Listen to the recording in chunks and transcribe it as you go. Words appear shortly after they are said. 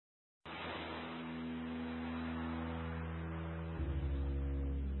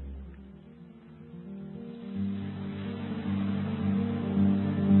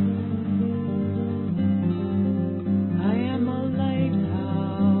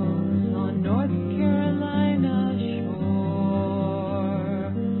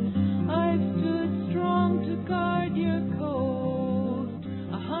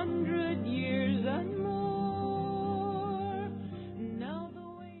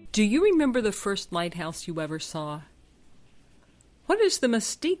Do you remember the first lighthouse you ever saw? What is the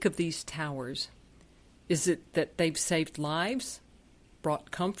mystique of these towers? Is it that they've saved lives,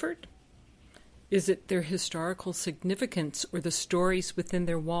 brought comfort? Is it their historical significance or the stories within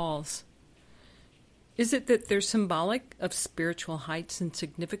their walls? Is it that they're symbolic of spiritual heights and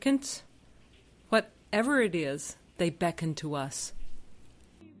significance? Whatever it is, they beckon to us.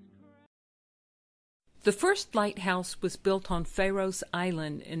 The first lighthouse was built on Pharos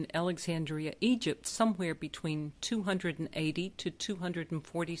Island in Alexandria, Egypt, somewhere between 280 to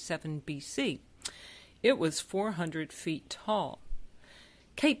 247 BC. It was 400 feet tall.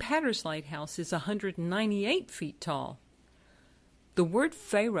 Cape Hatteras Lighthouse is 198 feet tall. The word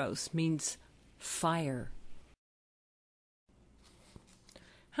Pharos means fire.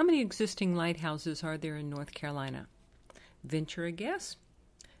 How many existing lighthouses are there in North Carolina? Venture a guess?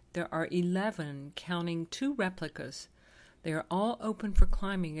 There are 11, counting 2 replicas. They are all open for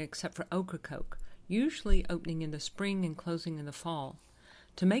climbing except for Ocracoke, usually opening in the spring and closing in the fall.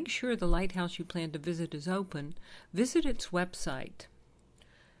 To make sure the lighthouse you plan to visit is open, visit its website.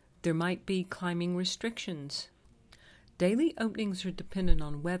 There might be climbing restrictions. Daily openings are dependent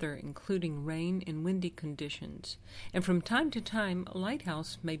on weather, including rain and windy conditions, and from time to time a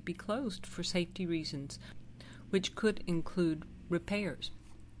lighthouse may be closed for safety reasons, which could include repairs.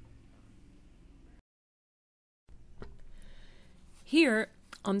 Here,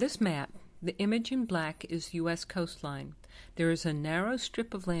 on this map, the image in black is U.S. coastline. There is a narrow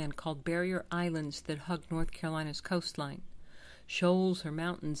strip of land called Barrier Islands that hug North Carolina's coastline. Shoals or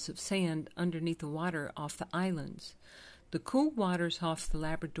mountains of sand underneath the water off the islands. The cool waters off the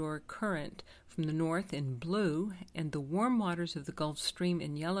Labrador Current from the north in blue and the warm waters of the Gulf Stream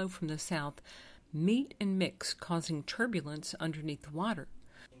in yellow from the south meet and mix, causing turbulence underneath the water.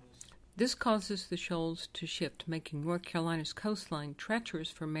 This causes the shoals to shift, making North Carolina's coastline treacherous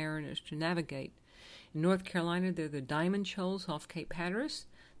for mariners to navigate. In North Carolina, there are the Diamond Shoals off Cape Hatteras,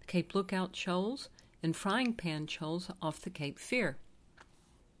 the Cape Lookout Shoals, and Frying Pan Shoals off the Cape Fear.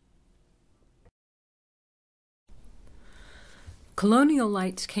 Colonial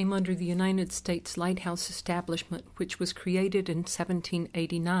lights came under the United States Lighthouse Establishment, which was created in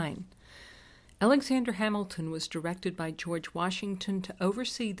 1789. Alexander Hamilton was directed by George Washington to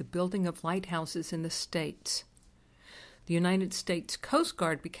oversee the building of lighthouses in the states. The United States Coast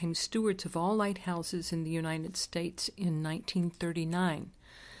Guard became stewards of all lighthouses in the United States in 1939.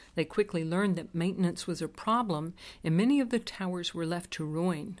 They quickly learned that maintenance was a problem, and many of the towers were left to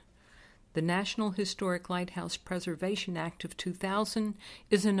ruin. The National Historic Lighthouse Preservation Act of 2000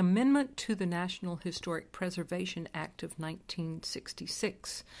 is an amendment to the National Historic Preservation Act of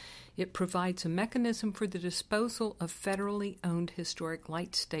 1966. It provides a mechanism for the disposal of federally owned historic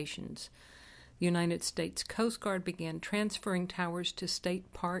light stations. The United States Coast Guard began transferring towers to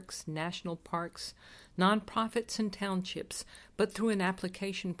state parks, national parks, nonprofits, and townships, but through an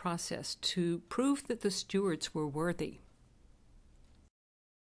application process to prove that the stewards were worthy.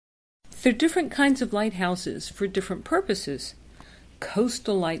 There are different kinds of lighthouses for different purposes.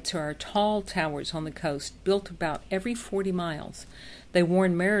 Coastal lights are tall towers on the coast, built about every 40 miles. They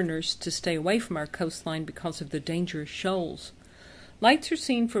warn mariners to stay away from our coastline because of the dangerous shoals. Lights are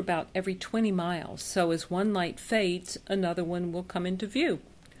seen for about every 20 miles, so as one light fades, another one will come into view.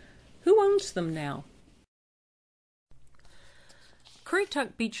 Who owns them now?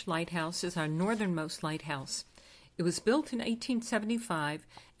 Currituck Beach Lighthouse is our northernmost lighthouse. It was built in 1875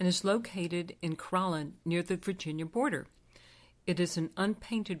 and is located in Corolla near the Virginia border. It is an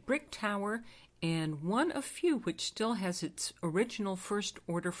unpainted brick tower and one of few which still has its original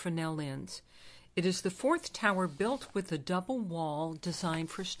first-order Fresnel lens. It is the fourth tower built with a double wall designed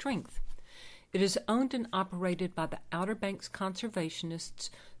for strength. It is owned and operated by the Outer Banks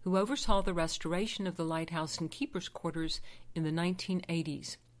conservationists who oversaw the restoration of the lighthouse and keepers' quarters in the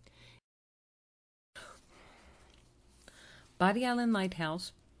 1980s. Body Island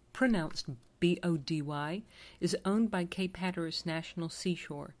Lighthouse, pronounced BODY, is owned by Cape Hatteras National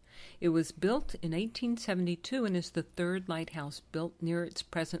Seashore. It was built in 1872 and is the third lighthouse built near its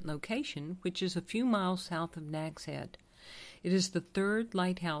present location, which is a few miles south of Nag's Head. It is the third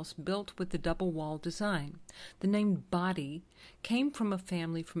lighthouse built with the double wall design. The name Body came from a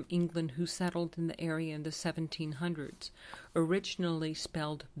family from England who settled in the area in the 1700s. Originally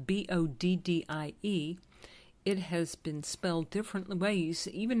spelled Boddie, it has been spelled different ways,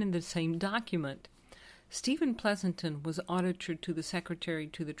 even in the same document. Stephen Pleasanton was auditor to the Secretary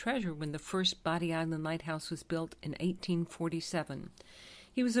to the Treasurer when the first Body Island Lighthouse was built in 1847.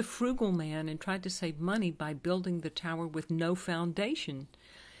 He was a frugal man and tried to save money by building the tower with no foundation.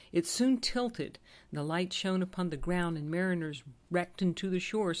 It soon tilted, and the light shone upon the ground, and mariners wrecked into the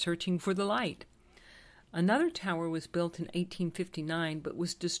shore searching for the light. Another tower was built in 1859, but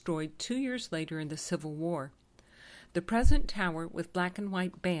was destroyed 2 years later in the Civil War. The present tower, with black and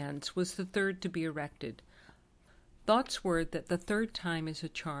white bands, was the third to be erected. Thoughts were that the third time is a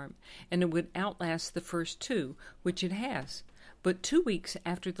charm, and it would outlast the first two, which it has. But 2 weeks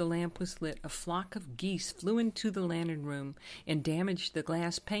after the lamp was lit, a flock of geese flew into the lantern room and damaged the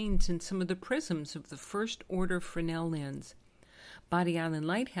glass panes in some of the prisms of the first-order Fresnel lens. Body Island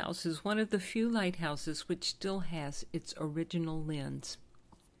Lighthouse is one of the few lighthouses which still has its original lens.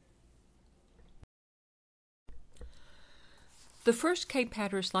 The first Cape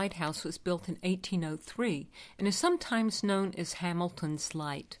Hatteras lighthouse was built in 1803 and is sometimes known as Hamilton's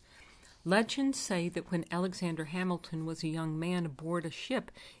Light. Legends say that when Alexander Hamilton was a young man aboard a ship,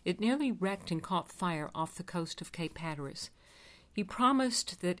 it nearly wrecked and caught fire off the coast of Cape Hatteras. He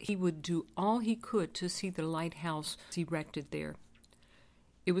promised that he would do all he could to see the lighthouse erected there.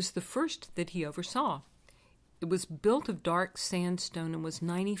 It was the first that he oversaw. It was built of dark sandstone and was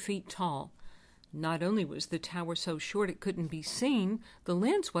 90 feet tall. Not only was the tower so short it couldn't be seen, the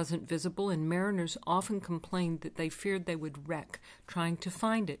lens wasn't visible, and mariners often complained that they feared they would wreck trying to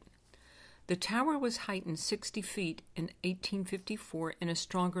find it. The tower was heightened 60 feet in 1854 and a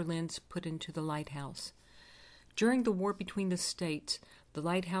stronger lens put into the lighthouse. During the war between the states, the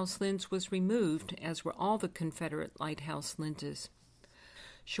lighthouse lens was removed, as were all the Confederate lighthouse lenses.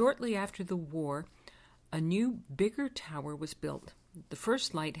 Shortly after the war, a new, bigger tower was built. The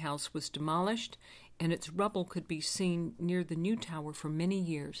first lighthouse was demolished, and its rubble could be seen near the new tower for many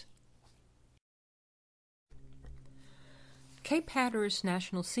years. Cape Hatteras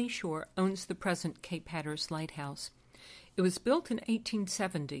National Seashore owns the present Cape Hatteras Lighthouse. It was built in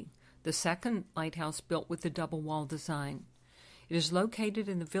 1870, the second lighthouse built with the double wall design. It is located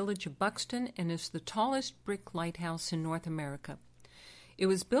in the village of Buxton and is the tallest brick lighthouse in North America. It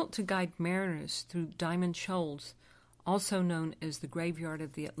was built to guide mariners through Diamond Shoals, also known as the Graveyard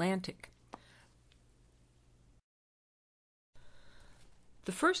of the Atlantic.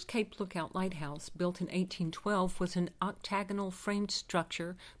 The first Cape Lookout Lighthouse, built in 1812, was an octagonal framed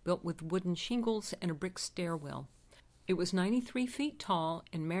structure built with wooden shingles and a brick stairwell. It was 93 feet tall,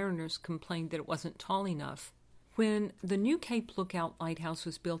 and mariners complained that it wasn't tall enough. When the new Cape Lookout Lighthouse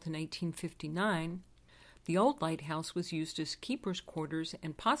was built in 1859, the old lighthouse was used as keepers' quarters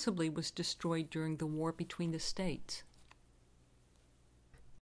and possibly was destroyed during the war between the states.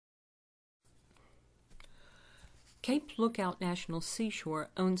 Cape Lookout National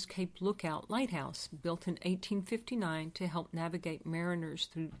Seashore owns Cape Lookout Lighthouse, built in 1859 to help navigate mariners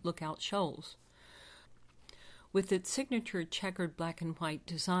through Lookout Shoals. With its signature checkered black and white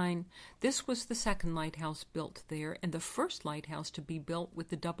design, this was the second lighthouse built there and the first lighthouse to be built with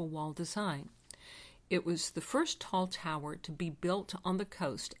the double wall design. It was the first tall tower to be built on the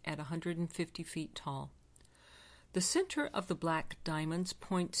coast at 150 feet tall. The center of the black diamonds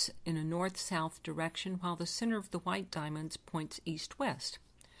points in a north-south direction, while the center of the white diamonds points east-west.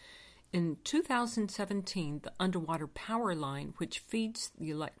 In 2017, the underwater power line, which feeds the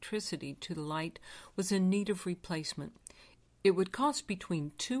electricity to the light, was in need of replacement. It would cost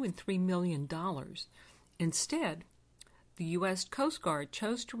between $2 and $3 million. Instead, the U.S. Coast Guard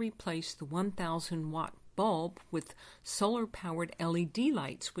chose to replace the 1,000-watt bulb with solar-powered LED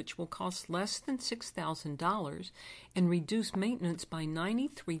lights, which will cost less than $6,000 and reduce maintenance by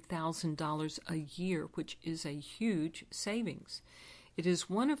 $93,000 a year, which is a huge savings. It is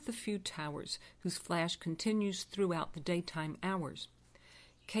one of the few towers whose flash continues throughout the daytime hours.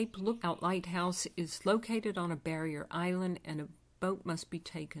 Cape Lookout Lighthouse is located on a barrier island, and a boat must be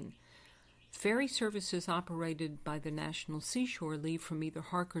taken. Ferry services operated by the National Seashore leave from either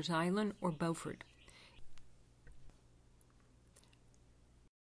Harker's Island or Beaufort.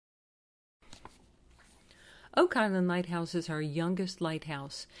 Oak Island Lighthouse is our youngest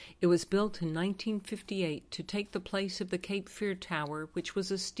lighthouse. It was built in 1958 to take the place of the Cape Fear Tower, which was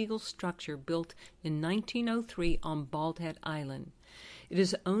a steel structure built in 1903 on Bald Head Island. It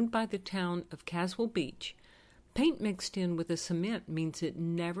is owned by the town of Caswell Beach. Paint mixed in with the cement means it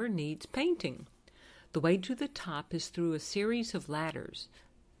never needs painting. The way to the top is through a series of ladders,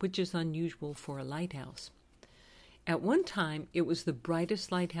 which is unusual for a lighthouse. At one time, it was the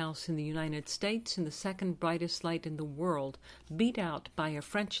brightest lighthouse in the United States and the second brightest light in the world, beat out by a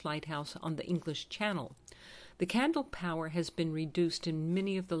French lighthouse on the English Channel. The candle power has been reduced in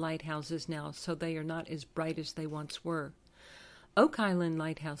many of the lighthouses now, so they are not as bright as they once were. Oak Island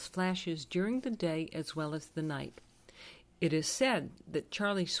Lighthouse flashes during the day as well as the night. It is said that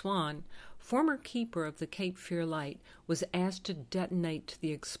Charlie Swan, Former keeper of the Cape Fear Light was asked to detonate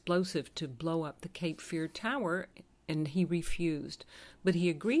the explosive to blow up the Cape Fear Tower, and he refused, but he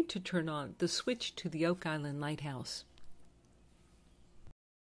agreed to turn on the switch to the Oak Island Lighthouse.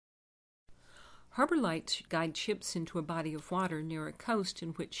 Harbor lights guide ships into a body of water near a coast in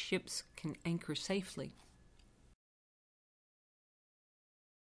which ships can anchor safely.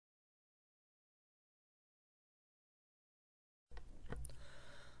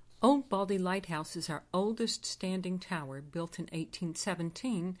 Old Baldy Lighthouse is our oldest standing tower, built in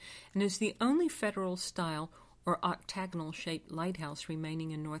 1817, and is the only federal-style or octagonal-shaped lighthouse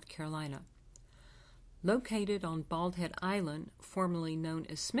remaining in North Carolina. Located on Bald Head Island, formerly known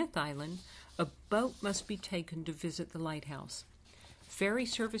as Smith Island, a boat must be taken to visit the lighthouse. Ferry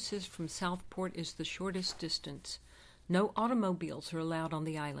services from Southport is the shortest distance. No automobiles are allowed on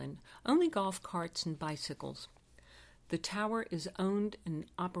the island, only golf carts and bicycles. The tower is owned and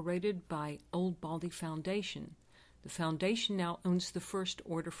operated by Old Baldy Foundation. The foundation now owns the first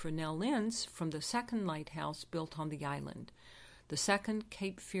order for Nell lens from the second lighthouse built on the island, the second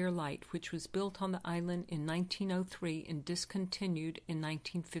Cape Fear Light, which was built on the island in 1903 and discontinued in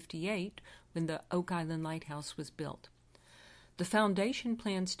 1958 when the Oak Island Lighthouse was built. The foundation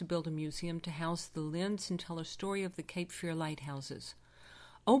plans to build a museum to house the lens and tell a story of the Cape Fear lighthouses.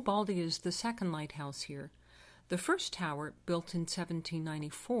 Old Baldy is the second lighthouse here. The first tower, built in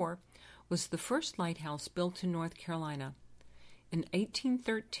 1794, was the first lighthouse built in North Carolina. In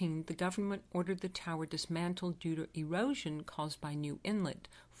 1813, the government ordered the tower dismantled due to erosion caused by New Inlet,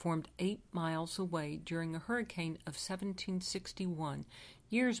 formed 8 miles away during a hurricane of 1761,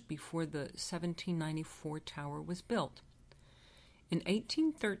 years before the 1794 tower was built. In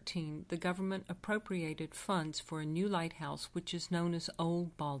 1813, the government appropriated funds for a new lighthouse, which is known as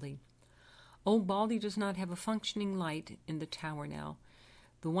Old Baldy. Old Baldy does not have a functioning light in the tower now.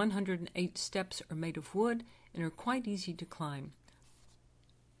 The 108 steps are made of wood and are quite easy to climb.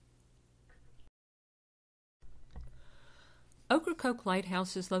 Ocracoke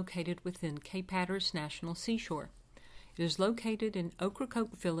Lighthouse is located within Cape Hatteras National Seashore. It is located in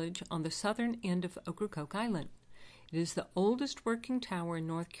Ocracoke Village on the southern end of Ocracoke Island. It is the oldest working tower in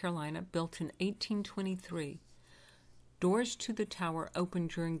North Carolina, built in 1823. Doors to the tower open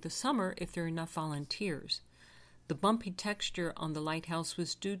during the summer if there are enough volunteers. The bumpy texture on the lighthouse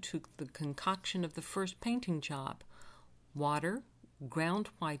was due to the concoction of the first painting job: water, ground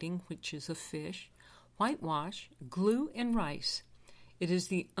whiting, which is a fish, whitewash, glue, and rice. It is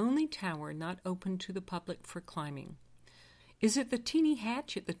the only tower not open to the public for climbing. Is it the teeny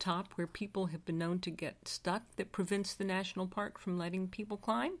hatch at the top where people have been known to get stuck that prevents the national park from letting people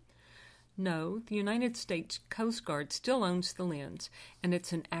climb? No, the United States Coast Guard still owns the lens, and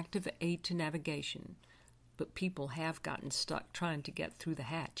it's an active aid to navigation. But people have gotten stuck trying to get through the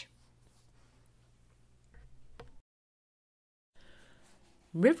hatch.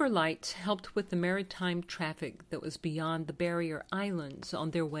 River lights helped with the maritime traffic that was beyond the barrier islands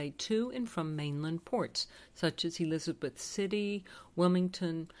on their way to and from mainland ports, such as Elizabeth City,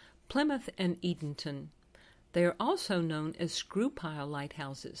 Wilmington, Plymouth, and Edenton. They are also known as screw-pile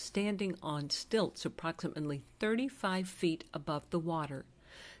lighthouses, standing on stilts approximately 35 feet above the water.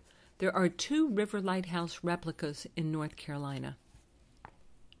 There are 2 river lighthouse replicas in North Carolina.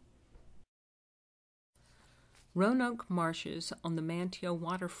 Roanoke Marshes on the Manteo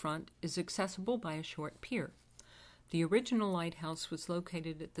waterfront is accessible by a short pier. The original lighthouse was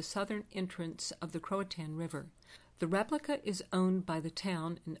located at the southern entrance of the Croatan River. The replica is owned by the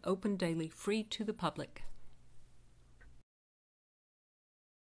town and open daily, free to the public.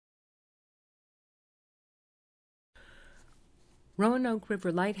 Roanoke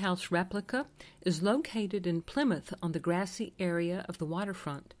River Lighthouse replica is located in Plymouth on the grassy area of the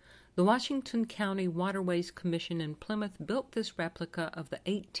waterfront. The Washington County Waterways Commission in Plymouth built this replica of the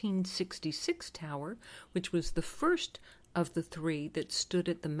 1866 tower, which was the first of the 3 that stood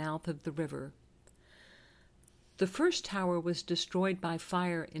at the mouth of the river. The first tower was destroyed by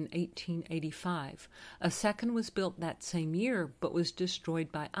fire in 1885. A second was built that same year, but was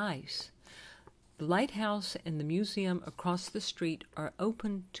destroyed by ice. The lighthouse and the museum across the street are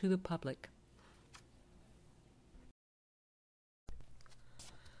open to the public.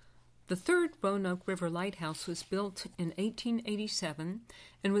 The third Roanoke River Lighthouse was built in 1887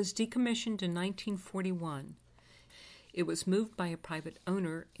 and was decommissioned in 1941. It was moved by a private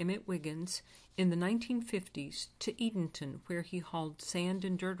owner, Emmett Wiggins, in the 1950s to Edenton, where he hauled sand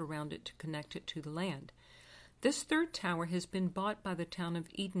and dirt around it to connect it to the land. This third tower has been bought by the town of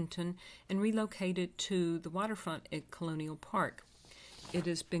Edenton and relocated to the waterfront at Colonial Park. it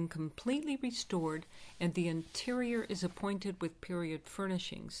has been completely restored and the interior is appointed with period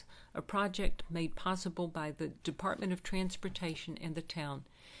furnishings, a project made possible by the Department of Transportation and the town.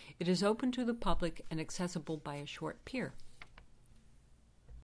 It is open to the public and accessible by a short pier.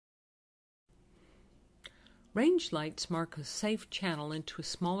 Range lights mark a safe channel into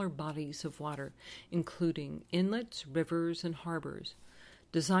smaller bodies of water, including inlets, rivers, and harbors.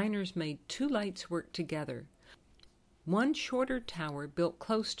 Designers made two lights work together. One shorter tower built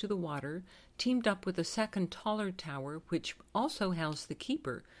close to the water, teamed up with a second taller tower, which also housed the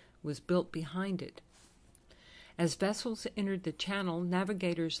keeper, was built behind it. As vessels entered the channel,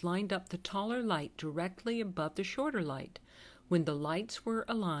 navigators lined up the taller light directly above the shorter light. When the lights were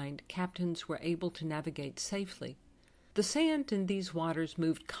aligned, captains were able to navigate safely. The sand in these waters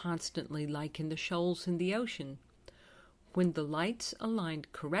moved constantly, like in the shoals in the ocean. When the lights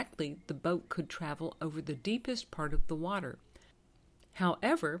aligned correctly, the boat could travel over the deepest part of the water.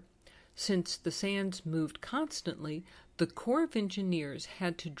 However, since the sands moved constantly, the Corps of Engineers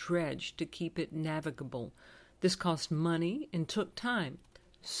had to dredge to keep it navigable. This cost money and took time.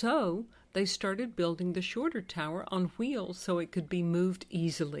 So they started building the shorter tower on wheels so it could be moved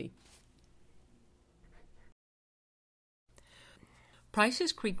easily.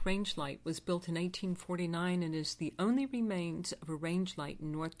 Price's Creek Range Light was built in 1849 and is the only remains of a range light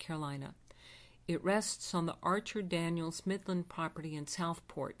in North Carolina. It rests on the Archer Daniels Midland property in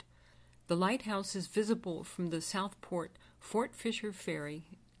Southport. The lighthouse is visible from the Southport Fort Fisher Ferry.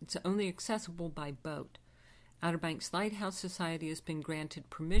 It's only accessible by boat. Outer Banks Lighthouse Society has been granted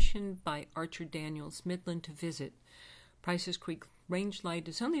permission by Archer Daniels Midland to visit. Price's Creek Range Light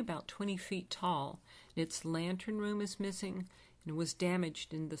is only about 20 feet tall. Its lantern room is missing and was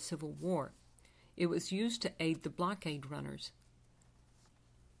damaged in the Civil War. It was used to aid the blockade runners.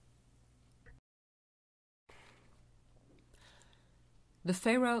 The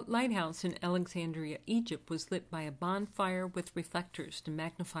Pharaoh Lighthouse in Alexandria, Egypt was lit by a bonfire with reflectors to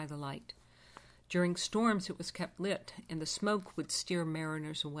magnify the light. During storms it was kept lit, and the smoke would steer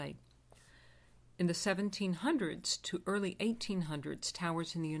mariners away. In the 1700s to early 1800s,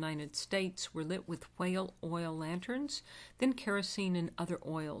 towers in the United States were lit with whale oil lanterns, then kerosene and other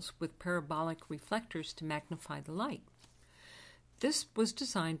oils with parabolic reflectors to magnify the light. This was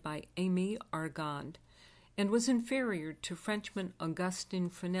designed by Aimé Argand and was inferior to Frenchman Augustin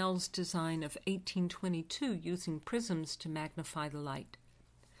Fresnel's design of 1822 using prisms to magnify the light.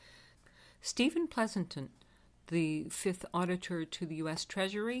 Stephen Pleasanton, the fifth auditor to the U.S.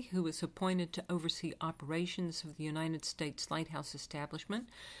 Treasury, who was appointed to oversee operations of the United States Lighthouse Establishment,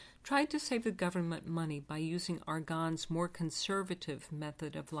 tried to save the government money by using Argand's more conservative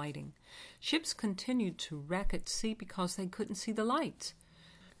method of lighting. Ships continued to wreck at sea because they couldn't see the lights.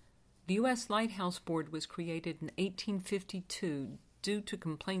 The U.S. Lighthouse Board was created in 1852 due to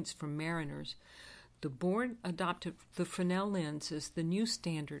complaints from mariners. The board adopted the Fresnel lens as the new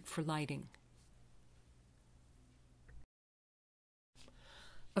standard for lighting.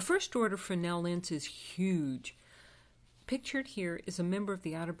 A first-order Fresnel lens is huge. Pictured here is a member of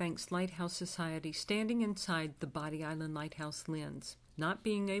the Outer Banks Lighthouse Society standing inside the Body Island Lighthouse lens, not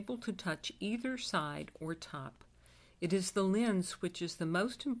being able to touch either side or top. It is the lens which is the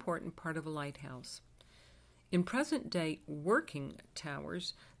most important part of a lighthouse. In present-day working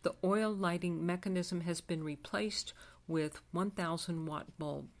towers, the oil lighting mechanism has been replaced with 1,000-watt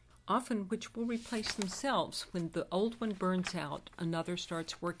bulb, often which will replace themselves. When the old one burns out, another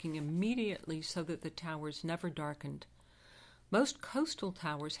starts working immediately so that the tower is never darkened. Most coastal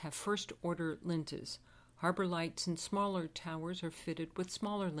towers have first-order lenses. Harbor lights and smaller towers are fitted with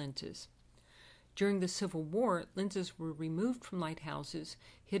smaller lenses. During the Civil War, lenses were removed from lighthouses,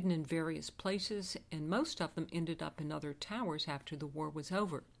 hidden in various places, and most of them ended up in other towers after the war was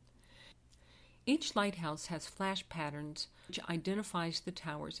over. Each lighthouse has flash patterns which identifies the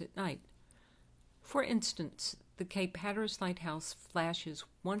towers at night. For instance, the Cape Hatteras Lighthouse flashes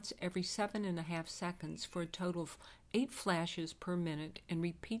once every 7.5 seconds for a total of 8 flashes per minute and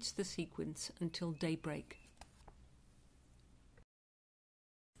repeats the sequence until daybreak.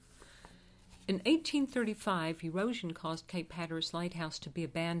 In 1835, erosion caused Cape Hatteras Lighthouse to be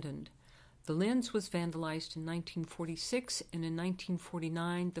abandoned. The lens was vandalized in 1946, and in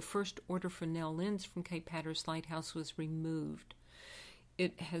 1949, the first order Fresnel lens from Cape Hatteras Lighthouse was removed.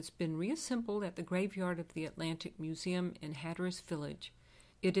 It has been reassembled at the graveyard of the Atlantic Museum in Hatteras Village.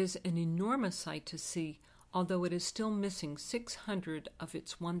 It is an enormous sight to see, although it is still missing 600 of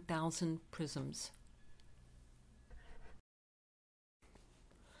its 1,000 prisms.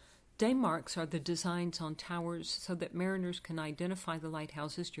 Day marks are the designs on towers so that mariners can identify the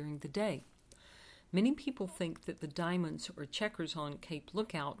lighthouses during the day. Many people think that the diamonds or checkers on Cape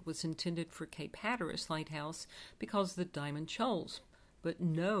Lookout was intended for Cape Hatteras Lighthouse because of the diamond shoals. But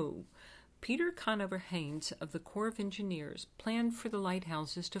no, Peter Conover Haynes of the Corps of Engineers planned for the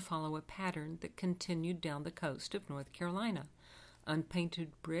lighthouses to follow a pattern that continued down the coast of North Carolina.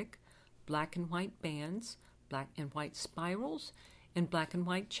 Unpainted brick, black and white bands, black and white spirals, and black and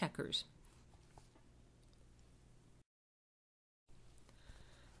white checkers.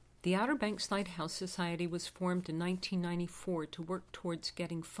 The Outer Banks Lighthouse Society was formed in 1994 to work towards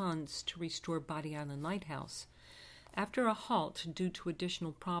getting funds to restore Body Island Lighthouse. After a halt due to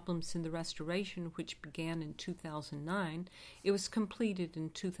additional problems in the restoration, which began in 2009, it was completed in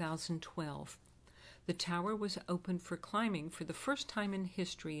 2012. The tower was opened for climbing for the first time in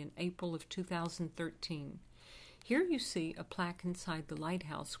history in April of 2013. Here you see a plaque inside the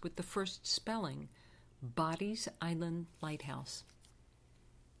lighthouse with the first spelling, Bodies Island Lighthouse.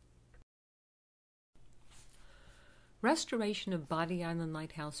 Restoration of Body Island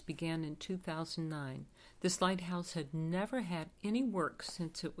Lighthouse began in 2009. This lighthouse had never had any work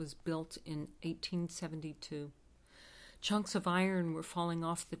since it was built in 1872. Chunks of iron were falling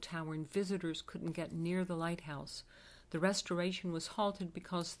off the tower and visitors couldn't get near the lighthouse. The restoration was halted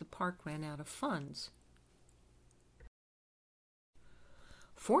because the park ran out of funds.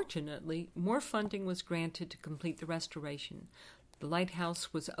 Fortunately, more funding was granted to complete the restoration. The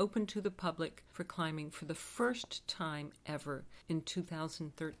lighthouse was open to the public for climbing for the first time ever in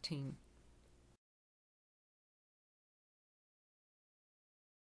 2013.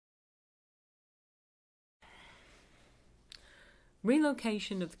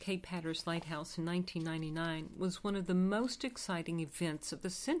 Relocation of the Cape Hatteras Lighthouse in 1999 was one of the most exciting events of the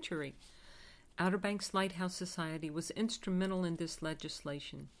century. Outer Banks Lighthouse Society was instrumental in this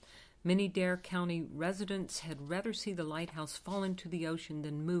legislation. Many Dare County residents had rather see the lighthouse fall into the ocean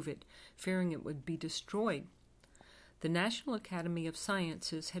than move it, fearing it would be destroyed. The National Academy of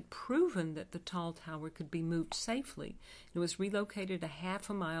Sciences had proven that the tall tower could be moved safely. It was relocated a half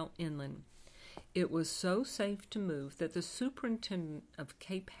a mile inland. It was so safe to move that the superintendent of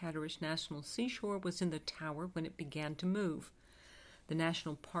Cape Hatteras National Seashore was in the tower when it began to move. The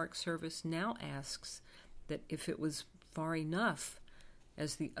National Park Service now asks that if it was far enough,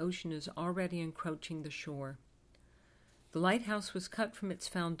 as the ocean is already encroaching the shore. The lighthouse was cut from its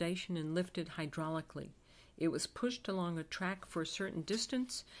foundation and lifted hydraulically. It was pushed along a track for a certain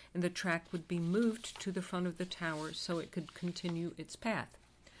distance, and the track would be moved to the front of the tower so it could continue its path.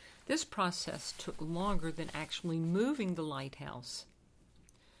 This process took longer than actually moving the lighthouse.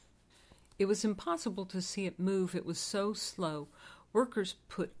 It was impossible to see it move. It was so slow. Workers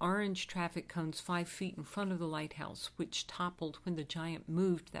put orange traffic cones 5 feet in front of the lighthouse, which toppled when the giant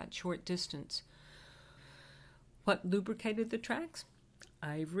moved that short distance. What lubricated the tracks?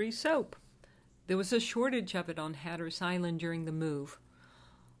 Ivory soap. There was a shortage of it on Hatteras Island during the move.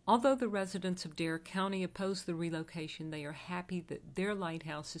 Although the residents of Dare County opposed the relocation, they are happy that their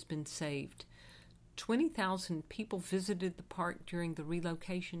lighthouse has been saved. 20,000 people visited the park during the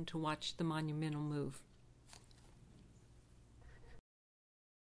relocation to watch the monumental move.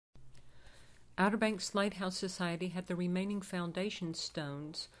 Outer Banks Lighthouse Society had the remaining foundation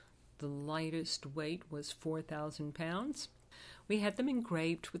stones. The lightest weight was 4,000 pounds. We had them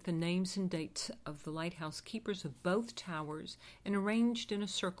engraved with the names and dates of the lighthouse keepers of both towers and arranged in a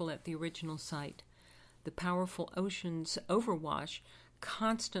circle at the original site. The powerful ocean's overwash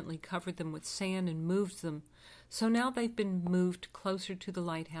constantly covered them with sand and moved them, so now they've been moved closer to the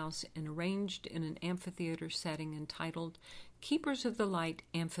lighthouse and arranged in an amphitheater setting entitled Keepers of the Light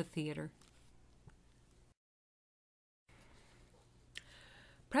Amphitheater.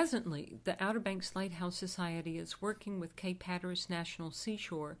 Presently, the Outer Banks Lighthouse Society is working with Cape Hatteras National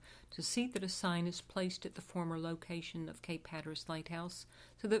Seashore to see that a sign is placed at the former location of Cape Hatteras Lighthouse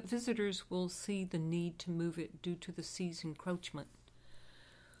so that visitors will see the need to move it due to the sea's encroachment.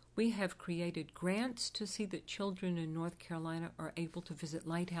 We have created grants to see that children in North Carolina are able to visit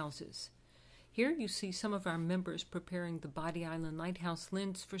lighthouses. Here you see some of our members preparing the Body Island Lighthouse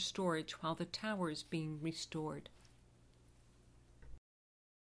lens for storage while the tower is being restored.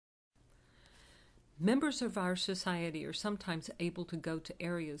 Members of our society are sometimes able to go to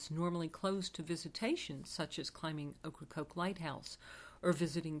areas normally closed to visitation, such as climbing Ocracoke Lighthouse or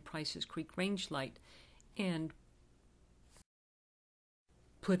visiting Price's Creek Range Light, and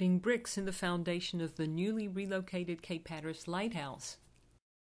putting bricks in the foundation of the newly relocated Cape Hatteras Lighthouse.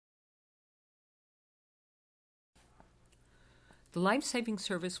 The Life-Saving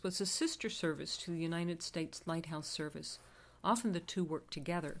Service was a sister service to the United States Lighthouse Service. Often the two work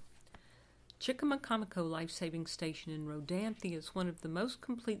together. Chickamaucomico Life-Saving Station in Rodanthe is one of the most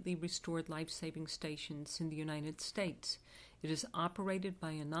completely restored life-saving stations in the United States. It is operated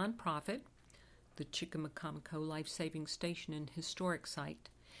by a nonprofit, the Chickamaucomico Life-Saving Station and Historic Site,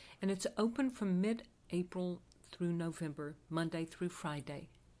 and it's open from mid-April through November, Monday through Friday.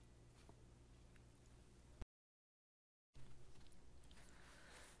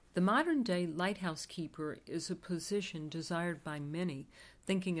 The modern-day lighthouse keeper is a position desired by many,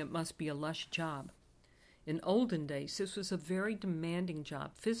 thinking it must be a lush job. In olden days, this was a very demanding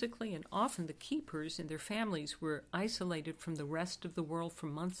job physically, and often the keepers and their families were isolated from the rest of the world for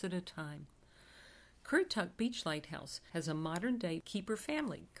months at a time. Currituck Beach Lighthouse has a modern-day keeper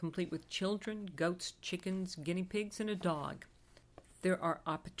family, complete with children, goats, chickens, guinea pigs, and a dog. There are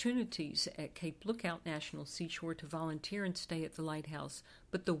opportunities at Cape Lookout National Seashore to volunteer and stay at the lighthouse,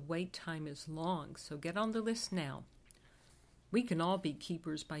 but the wait time is long, so get on the list now. We can all be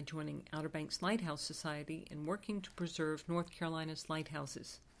keepers by joining Outer Banks Lighthouse Society and working to preserve North Carolina's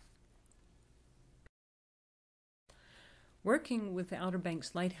lighthouses. Working with the Outer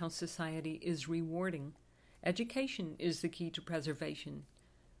Banks Lighthouse Society is rewarding. Education is the key to preservation.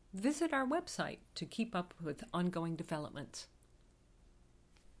 Visit our website to keep up with ongoing developments.